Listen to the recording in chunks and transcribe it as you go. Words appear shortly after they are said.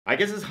I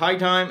guess it's high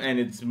time and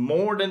it's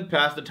more than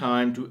past the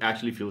time to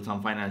actually feel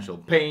some financial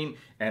pain,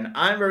 and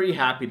I'm very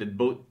happy that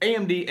both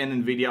AMD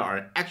and Nvidia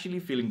are actually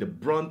feeling the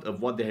brunt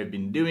of what they have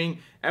been doing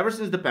ever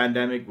since the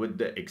pandemic with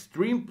the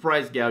extreme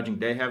price gouging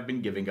they have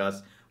been giving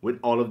us with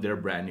all of their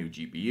brand new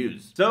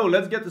GPUs. So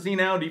let's get to see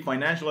now the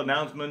financial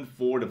announcement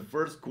for the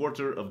first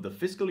quarter of the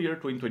fiscal year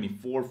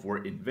 2024 for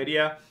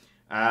Nvidia.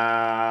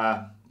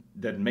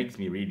 That makes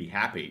me really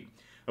happy.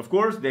 Of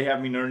course, they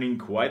have been earning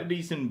quite a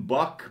decent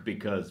buck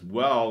because,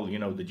 well, the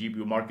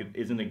GPU market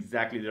isn't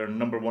exactly their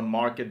number one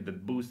market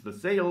that boosts the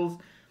sales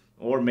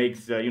or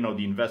makes, the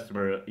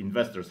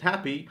investors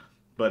happy.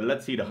 But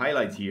let's see the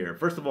highlights here.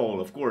 First of all,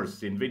 of course,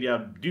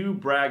 Nvidia do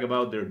brag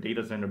about their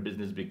data center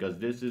business because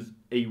this is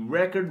a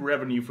record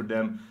revenue for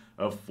them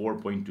of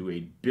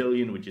 4.28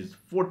 billion, which is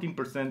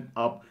 14%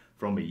 up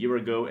from a year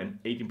ago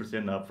and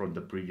 18% up from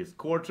the previous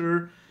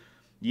quarter.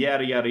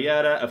 Yada, yada,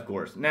 yada, of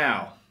course.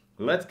 Now,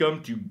 let's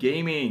come to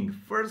gaming.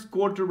 First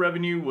quarter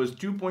revenue was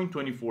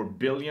 2.24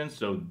 billion,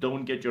 so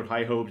don't get your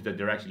high hopes that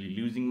they're actually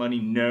losing money.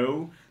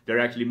 No, they're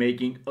actually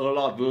making a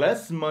lot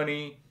less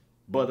money,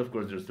 but of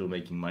course they're still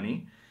making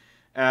money.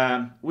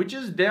 Which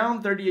is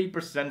down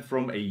 38%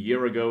 from a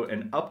year ago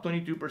and up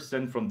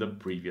 22% from the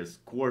previous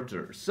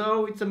quarter.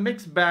 So it's a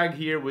mixed bag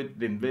here with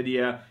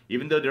Nvidia,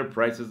 even though their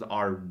prices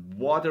are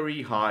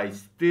watery high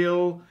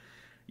still.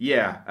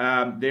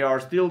 Yeah, they are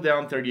still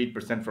down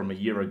 38% from a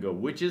year ago,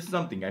 which is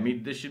something. I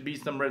mean, there should be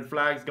some red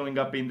flags going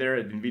up in there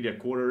at NVIDIA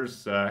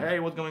quarters. Hey,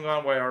 what's going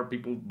on? Why are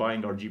people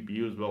buying our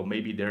GPUs? Well,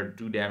 maybe they're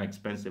too damn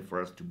expensive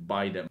for us to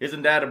buy them.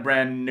 Isn't that a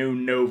brand new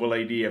novel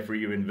idea for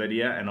you,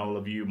 NVIDIA, and all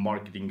of you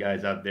marketing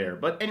guys out there?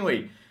 But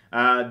anyway,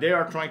 they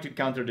are trying to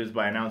counter this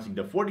by announcing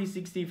the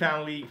 4060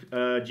 family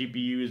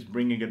GPUs,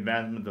 bringing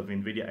advancement of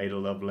NVIDIA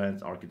 811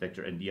 lens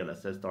architecture and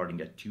DLSS starting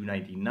at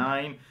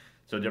 $299.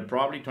 So they're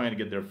probably trying to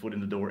get their foot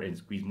in the door and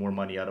squeeze more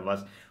money out of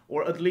us.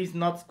 Or at least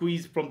not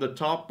squeeze from the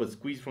top, but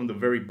squeeze from the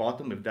very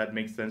bottom. If that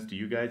makes sense to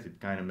you guys,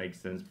 it kind of makes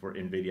sense for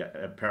NVIDIA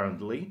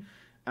apparently.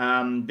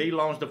 They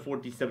launched the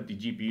 4070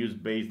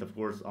 GPUs based, of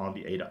course, on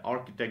the Ada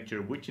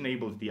architecture, which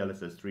enables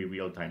DLSS 3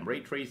 real-time ray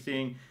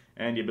tracing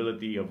and the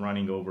ability of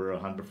running over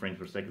 100 frames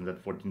per second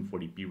at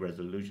 1440p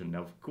resolution.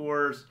 Now, of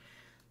course,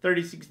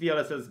 36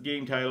 DLSS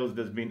game titles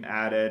that's been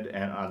added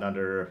and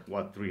another,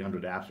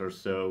 300 apps or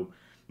so.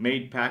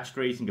 Made patch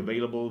tracing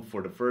available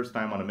for the first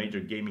time on a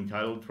major gaming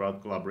title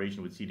throughout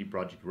collaboration with CD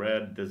Projekt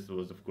Red. This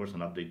was, of course,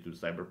 an update to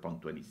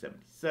Cyberpunk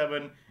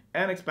 2077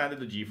 and expanded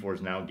the GeForce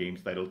Now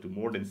games title to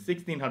more than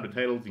 1,600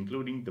 titles,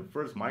 including the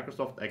first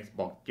Microsoft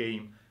Xbox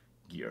game,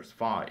 Gears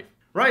 5.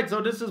 Right, so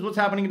this is what's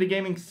happening in the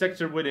gaming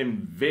sector with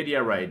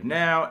Nvidia right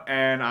now,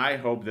 and I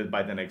hope that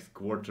by the next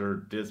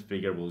quarter this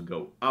figure will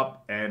go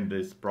up and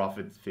this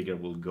profits figure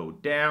will go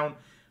down.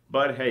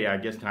 But hey, I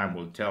guess time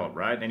will tell,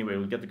 right? Anyway,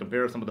 we'll get to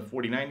compare some of the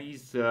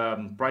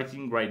 4090s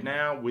pricing right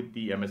now with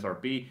the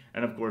MSRP.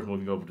 And of course,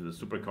 moving over to the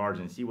supercards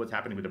and see what's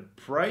happening with the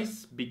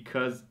price,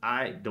 because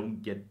I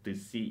don't get to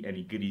see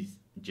any goodies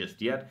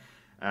just yet.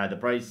 The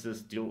prices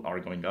still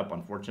are going up,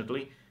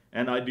 unfortunately.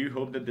 And I do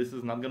hope that this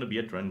is not going to be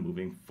a trend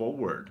moving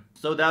forward.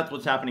 So that's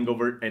what's happening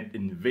over at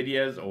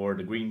Nvidia's, or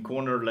the green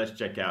corner. Let's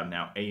check out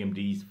now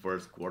AMD's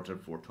first quarter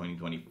for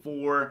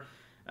 2024.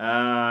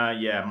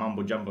 Yeah,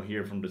 mumbo jumbo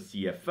here from the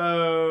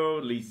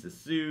CFO, Lisa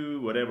Su,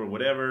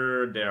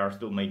 whatever. They are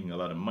still making a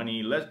lot of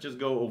money. Let's just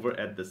go over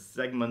at the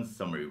segment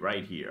summary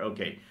right here.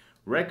 Okay,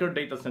 record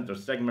data center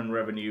segment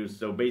revenue.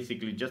 So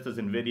basically, just as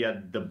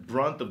Nvidia, the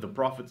brunt of the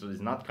profits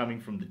is not coming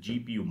from the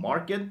GPU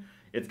market.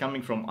 It's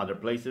coming from other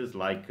places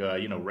like,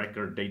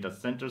 record data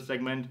center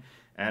segment.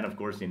 And of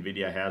course,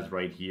 Nvidia has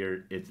right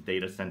here its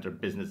data center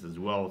business as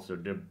well. So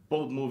they're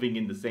both moving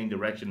in the same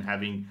direction,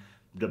 having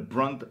the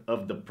brunt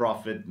of the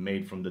profit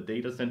made from the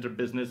data center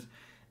business.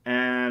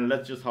 And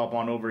let's just hop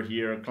on over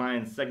here.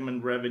 Client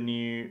segment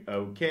revenue.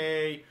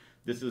 Okay,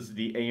 this is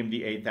the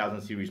AMD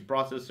 8000 series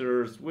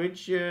processors,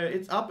 which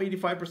it's up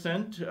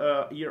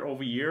 85% year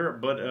over year,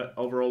 but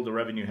overall the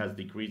revenue has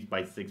decreased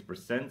by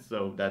 6%,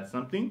 so that's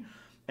something.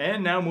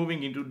 And now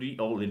moving into the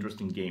all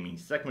interesting gaming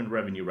segment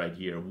revenue right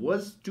here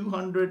was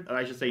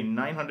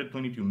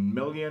 922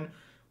 million,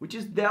 which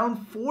is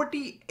down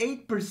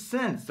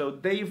 48%. So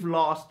they've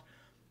lost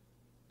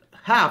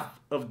half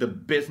of the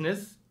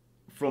business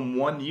from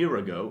 1 year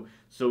ago.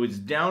 So it's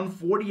down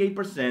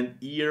 48%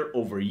 year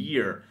over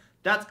year.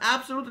 That's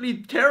absolutely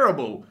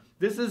terrible.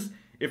 This is,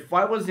 if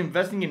I was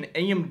investing in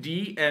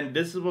AMD and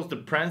this was the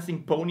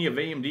prancing pony of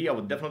AMD, I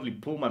would definitely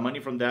pull my money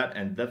from that,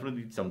 and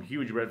definitely some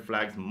huge red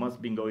flags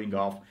must be going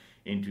off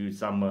into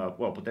some,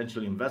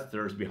 potential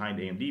investors behind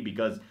AMD,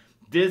 because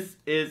this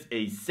is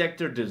a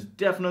sector that's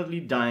definitely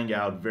dying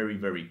out very,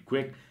 very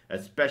quick,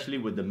 especially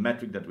with the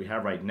metric that we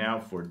have right now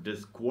for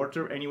this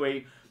quarter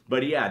anyway.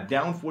 But yeah,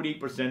 down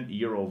 48%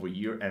 year over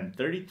year and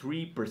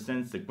 33%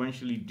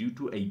 sequentially due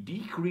to a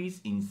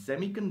decrease in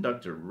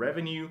semiconductor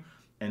revenue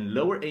and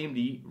lower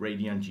AMD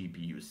Radeon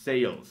GPU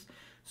sales.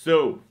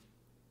 So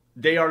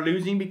they are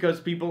losing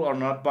because people are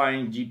not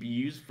buying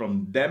GPUs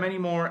from them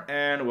anymore,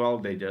 and well,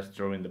 they just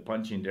throw in the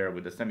punch in there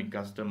with the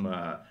semi-custom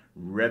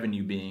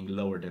revenue being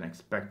lower than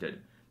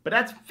expected. But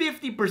that's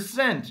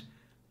 50%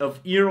 of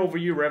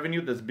year-over-year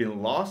revenue that's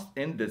been lost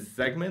in this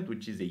segment,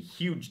 which is a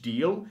huge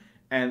deal,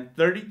 and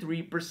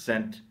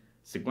 33%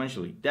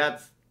 sequentially.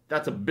 That's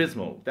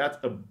abysmal. That's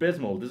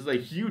abysmal. This is a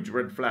huge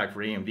red flag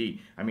for AMD.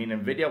 I mean,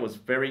 Nvidia was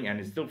faring and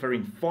is still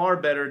faring far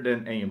better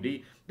than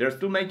AMD. They're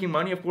still making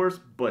money, of course,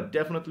 but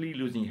definitely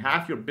losing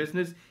half your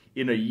business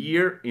in a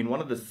year in one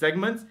of the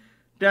segments.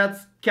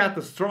 That's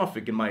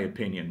catastrophic in my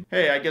opinion.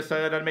 Hey, I guess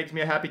that makes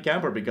me a happy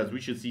camper because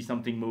we should see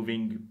something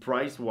moving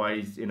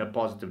price-wise in a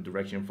positive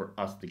direction for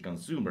us, the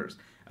consumers.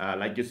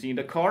 Like you see in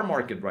the car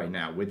market right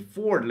now with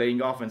Ford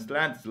laying off and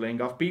Stellantis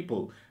laying off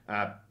people.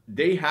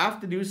 They have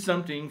to do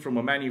something from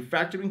a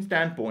manufacturing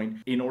standpoint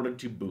in order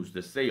to boost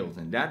the sales.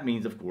 And that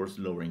means, of course,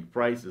 lowering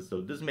prices. So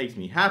this makes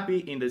me happy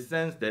in the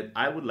sense that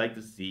I would like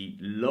to see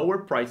lower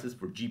prices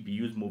for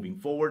GPUs moving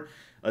forward,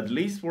 at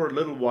least for a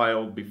little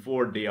while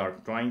before they are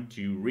trying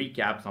to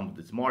recap some of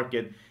this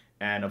market.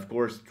 And of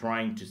course,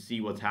 trying to see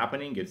what's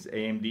happening. It's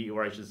AMD,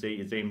 or I should say,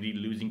 it's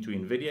AMD losing to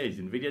NVIDIA. Is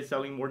NVIDIA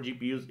selling more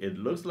GPUs? It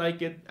looks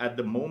like it at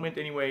the moment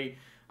anyway.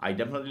 I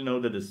definitely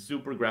know that the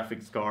super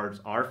graphics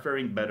cards are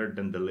faring better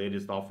than the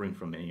latest offering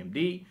from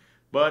AMD.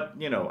 But,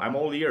 you know, I'm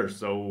all ears,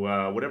 so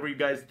whatever you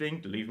guys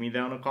think, leave me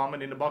down a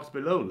comment in the box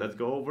below. Let's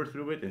go over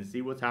through it and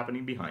see what's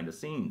happening behind the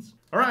scenes.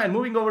 Alright,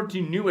 moving over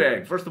to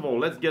Newegg. First of all,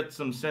 let's get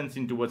some sense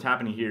into what's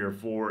happening here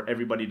for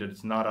everybody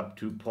that's not up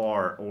to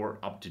par or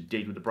up to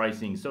date with the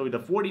pricing. So the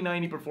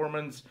 4090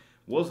 performance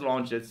was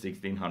launched at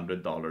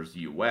 $1,600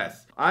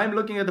 US. I'm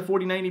looking at the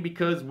 4090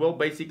 because, well,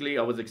 basically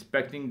I was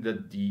expecting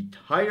that the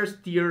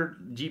highest tier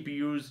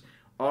GPUs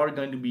are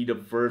going to be the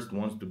first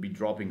ones to be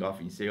dropping off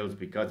in sales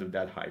because of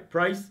that high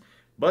price.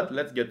 But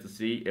let's get to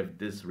see if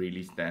this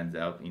really stands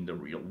out in the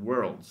real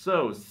world.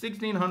 So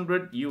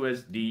 1600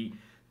 USD,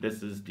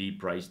 this is the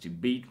price to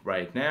beat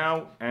right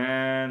now.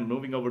 And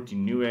moving over to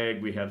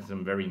Newegg, we have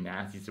some very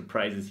nasty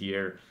surprises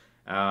here.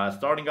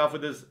 Starting off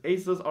with this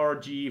Asus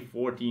RG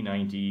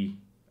 4090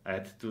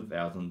 at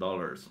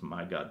 $2,000.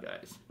 My God,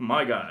 guys,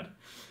 my God.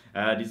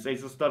 This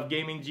Asus Stuff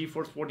Gaming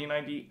GeForce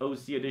 4090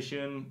 OC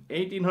edition,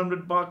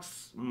 1800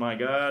 bucks. My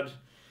God.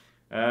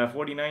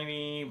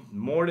 4090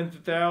 more than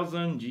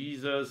 2,000.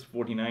 Jesus.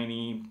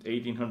 4090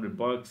 1800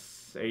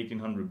 bucks.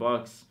 1800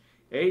 bucks.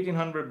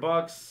 1800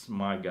 bucks.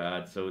 My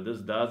God. So this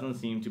doesn't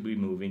seem to be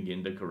moving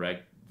in the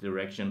correct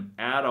direction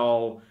at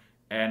all.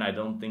 And I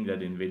don't think that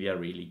Nvidia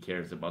really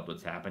cares about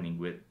what's happening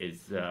with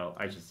its,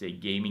 I should say,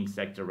 gaming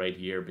sector right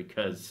here,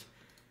 because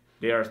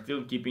they are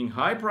still keeping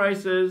high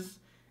prices,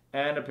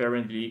 and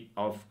apparently,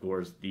 of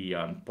course, the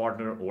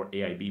partner or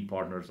AIB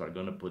partners are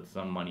going to put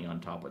some money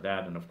on top of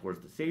that, and of course,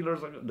 the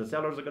sellers are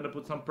going to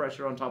put some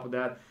pressure on top of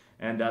that,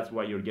 and that's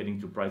why you're getting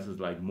to prices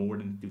like more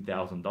than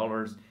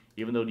 $2,000,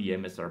 even though the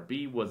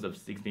MSRP was of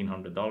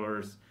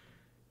 $1,600,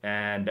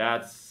 and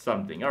that's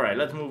something. All right,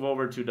 let's move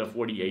over to the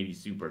 4080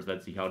 Supers.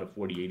 Let's see how the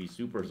 4080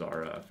 Supers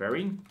are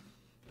faring.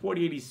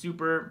 4080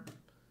 Super.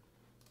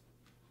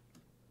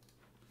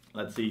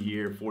 Let's see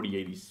here,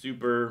 4080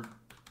 Super,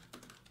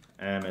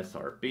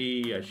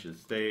 MSRP, I should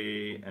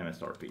say,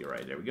 MSRP,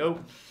 right, there we go.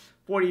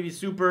 4080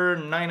 Super,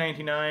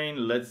 $999,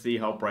 let's see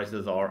how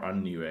prices are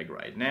on Newegg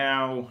right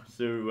now.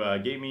 So,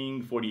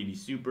 gaming, 4080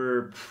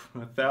 Super,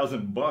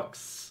 1,000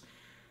 bucks.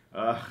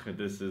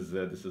 This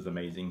is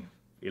amazing.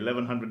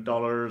 $1,100,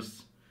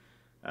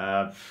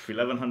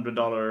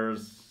 $1,100,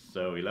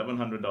 so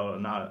 $1,100,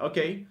 not,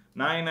 okay,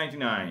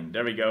 $999,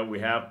 there we go. We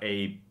have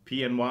a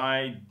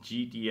PNY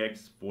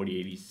GTX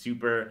 4080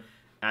 Super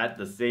at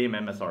the same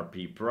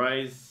MSRP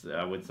price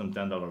with some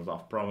 $10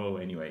 off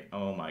promo. Anyway,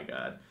 oh my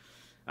God,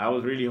 I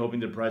was really hoping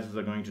the prices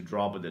are going to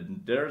drop, but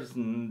it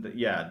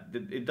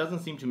doesn't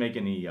seem to make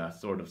any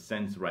sort of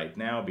sense right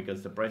now,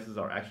 because the prices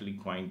are actually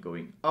quite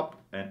going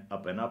up and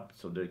up and up,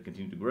 so they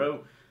continue to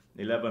grow.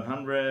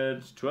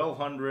 1,100,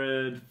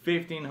 1,200,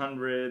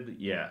 1,500,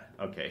 yeah,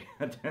 okay,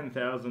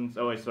 10,000,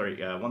 oh,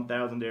 sorry,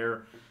 1,000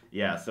 there.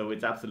 Yeah, so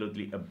it's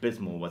absolutely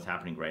abysmal what's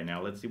happening right now.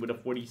 Let's see with a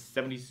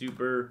 4070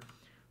 Super,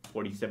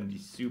 4070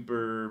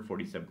 Super,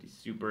 4070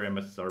 Super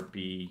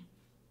MSRP.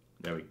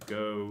 There we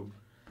go.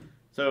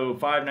 So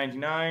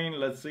 $599.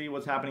 Let's see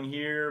what's happening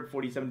here.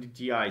 4070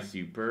 Ti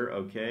Super.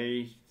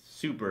 Okay,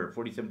 Super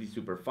 4070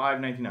 Super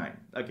 $599.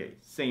 Okay,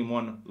 same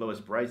one,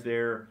 lowest price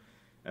there.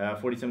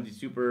 4070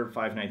 Super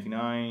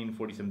 $599.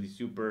 4070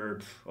 Super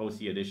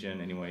OC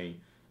edition. Anyway,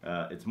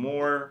 it's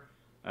more.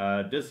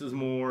 This is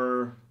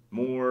more.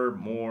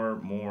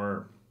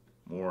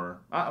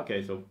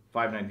 Okay, so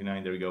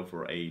 $599, there we go,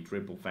 for a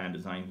triple fan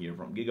design here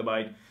from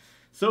Gigabyte.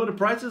 So the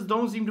prices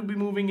don't seem to be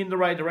moving in the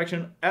right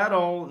direction at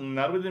all,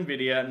 not with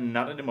Nvidia,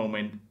 not at the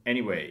moment.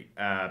 Anyway,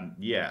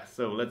 yeah,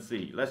 so let's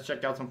see. Let's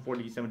check out some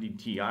 4070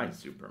 Ti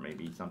Super.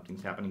 Maybe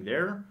something's happening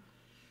there.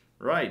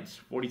 Right,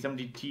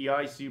 4070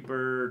 Ti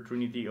Super,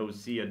 Trinity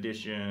OC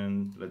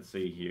Edition. Let's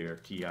see here,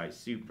 Ti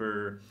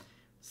Super.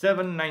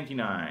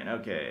 $799.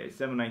 Okay,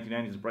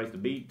 $799 is the price to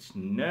beat.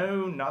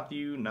 No, not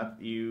you,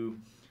 not you.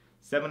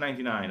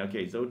 $799.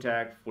 Okay,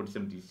 Zotac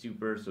 4070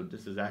 Super. So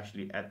this is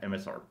actually at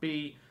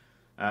MSRP.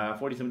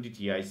 4070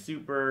 Ti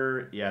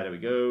Super. Yeah, there we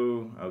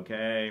go.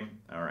 Okay.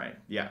 All right.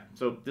 Yeah.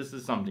 So this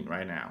is something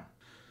right now.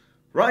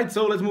 Right,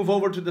 so let's move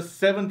over to the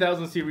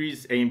 7000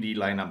 series AMD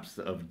lineups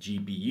of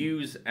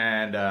GPUs,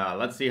 and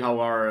let's see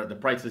how are the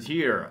prices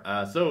here.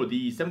 So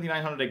the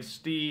 7900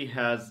 XT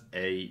has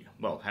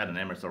had an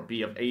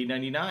MSRP of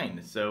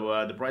 $899,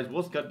 so the price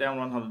was cut down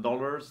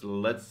 $100.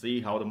 Let's see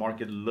how the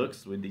market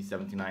looks with the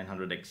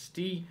 7900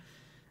 XT.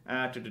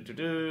 I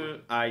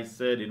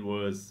said it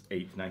was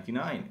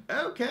 $899.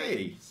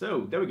 Okay,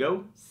 so there we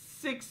go,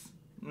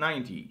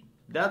 $690.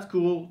 That's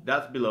cool.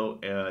 That's below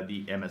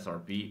the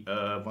MSRP.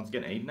 Once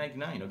again,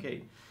 $899.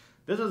 Okay,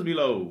 this is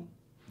below.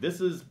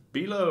 This is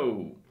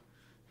below.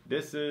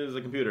 This is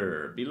a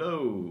computer.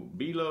 Below.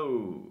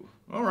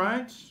 All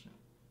right.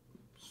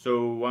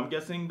 So I'm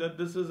guessing that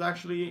this is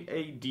actually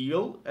a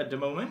deal at the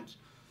moment.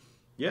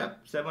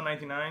 Yep,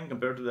 $799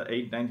 compared to the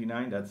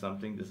 $899. That's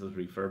something. This is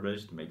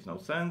refurbished. Makes no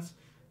sense.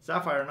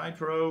 Sapphire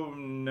Nitro.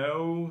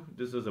 No.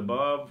 This is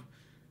above.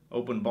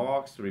 Open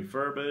box.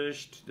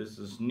 Refurbished. This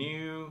is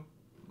new.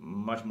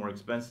 Much more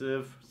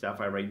expensive.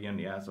 Sapphire Radiant,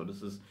 yeah, so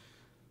this is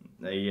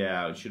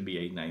yeah, it should be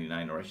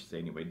 $899, or I should say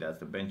anyway, that's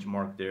the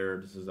benchmark there.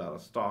 This is out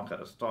of stock,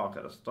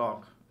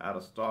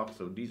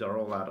 so these are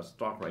all out of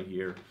stock right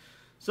here.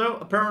 So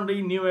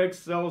apparently Newegg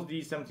sells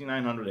the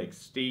 7900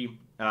 XT,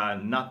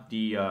 not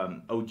the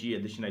OG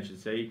edition, I should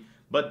say,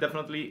 but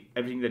definitely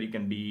everything that you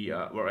can be,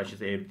 or I should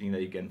say everything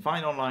that you can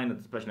find online,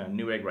 especially on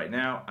Newegg right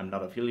now. I'm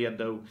not affiliate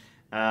though.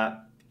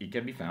 It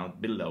can be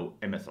found below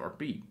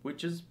MSRP,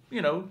 which is,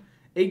 you know,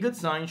 a good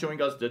sign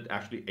showing us that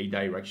actually a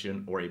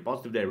direction or a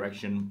positive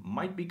direction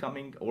might be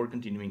coming or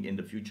continuing in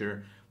the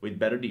future with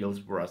better deals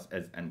for us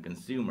as end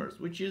consumers,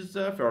 which is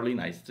fairly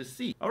nice to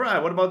see. All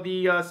right, what about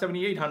the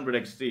 7800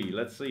 XT?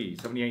 Let's see,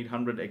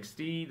 7800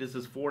 XT, this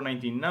is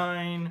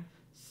 $499.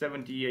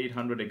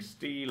 7800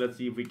 XT, let's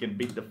see if we can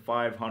beat the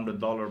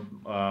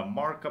 $500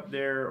 mark up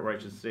there, or I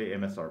should say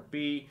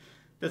MSRP.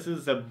 This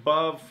is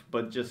above,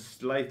 but just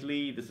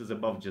slightly. This is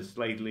above just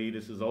slightly.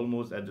 This is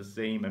almost at the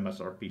same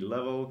MSRP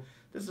level.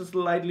 This is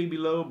slightly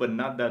below, but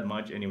not that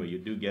much. Anyway, you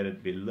do get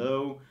it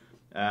below.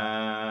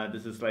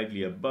 This is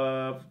slightly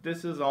above.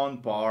 This is on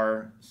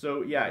par.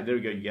 So yeah, there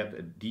you go. You get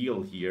a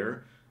deal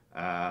here.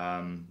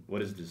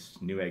 What is this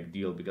Newegg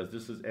deal? Because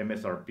this is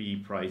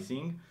MSRP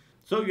pricing.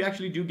 So you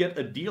actually do get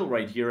a deal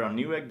right here on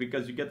Newegg,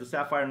 because you get the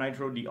Sapphire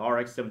Nitro, the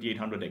RX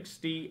 7800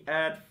 XT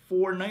at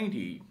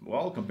 $490.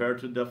 Well, compared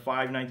to the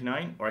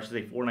 $599, or I should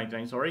say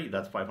 $499, sorry,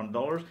 that's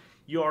 $500.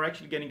 You are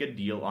actually getting a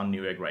deal on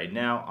Newegg right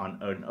now on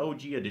an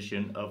OG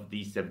edition of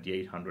the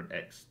 7800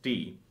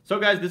 XT. So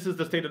guys, this is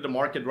the state of the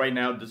market right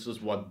now. This is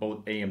what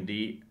both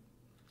AMD.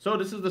 So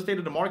this is the state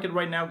of the market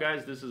right now,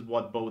 guys. This is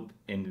what both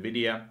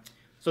NVIDIA.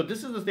 So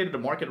this is the state of the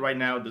market right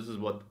now. This is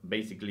what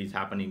basically is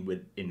happening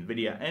with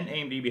NVIDIA and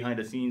AMD behind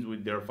the scenes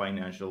with their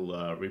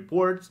financial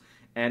reports,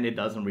 and it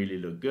doesn't really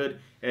look good.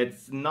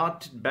 It's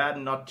not bad,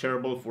 not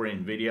terrible for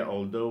NVIDIA,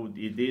 although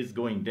it is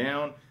going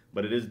down,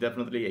 but it is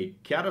definitely a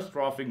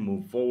catastrophic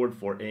move forward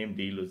for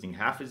AMD, losing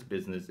half its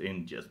business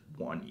in just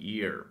 1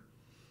 year.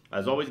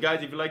 As always,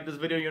 guys, if you like this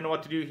video, you know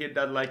what to do. Hit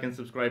that like and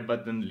subscribe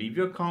button. Leave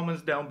your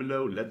comments down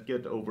below. Let's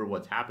get over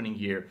what's happening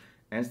here,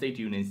 and stay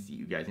tuned and see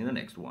you guys in the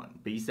next one.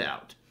 Peace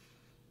out.